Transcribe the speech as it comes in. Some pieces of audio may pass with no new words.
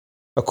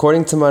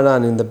According to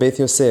Maran in the Beit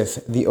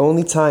Yosef, the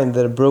only time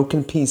that a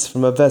broken piece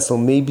from a vessel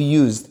may be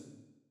used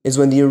is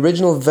when the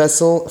original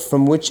vessel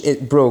from which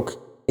it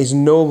broke is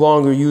no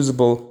longer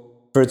usable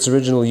for its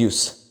original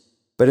use.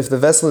 But if the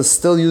vessel is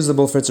still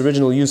usable for its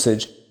original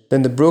usage,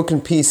 then the broken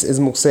piece is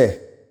mukseh,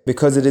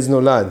 because it is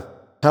nolad.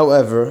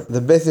 However, the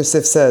Beit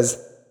Yosef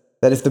says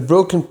that if the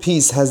broken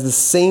piece has the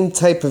same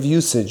type of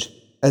usage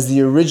as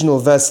the original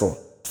vessel,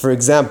 for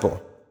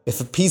example,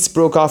 if a piece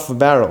broke off a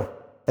barrel,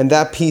 and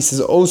that piece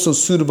is also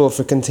suitable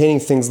for containing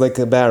things like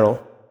a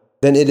barrel,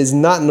 then it is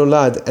not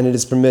nolad and it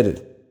is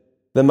permitted.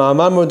 The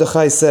Ma'amar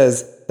Mordechai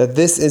says that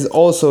this is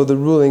also the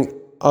ruling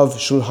of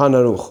Shulchan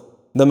Aruch.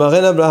 The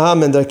Magen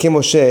Abraham and Darkei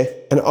Moshe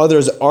and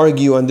others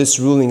argue on this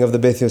ruling of the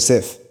Beit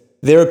Yosef.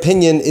 Their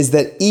opinion is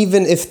that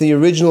even if the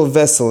original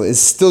vessel is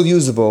still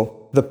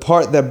usable, the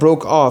part that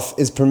broke off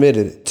is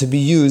permitted to be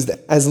used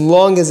as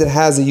long as it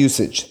has a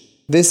usage.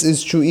 This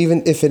is true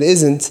even if it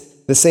isn't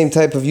the same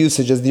type of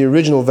usage as the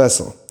original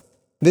vessel.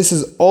 This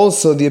is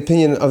also the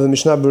opinion of the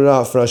Mishnah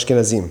Berurah for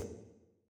Ashkenazim.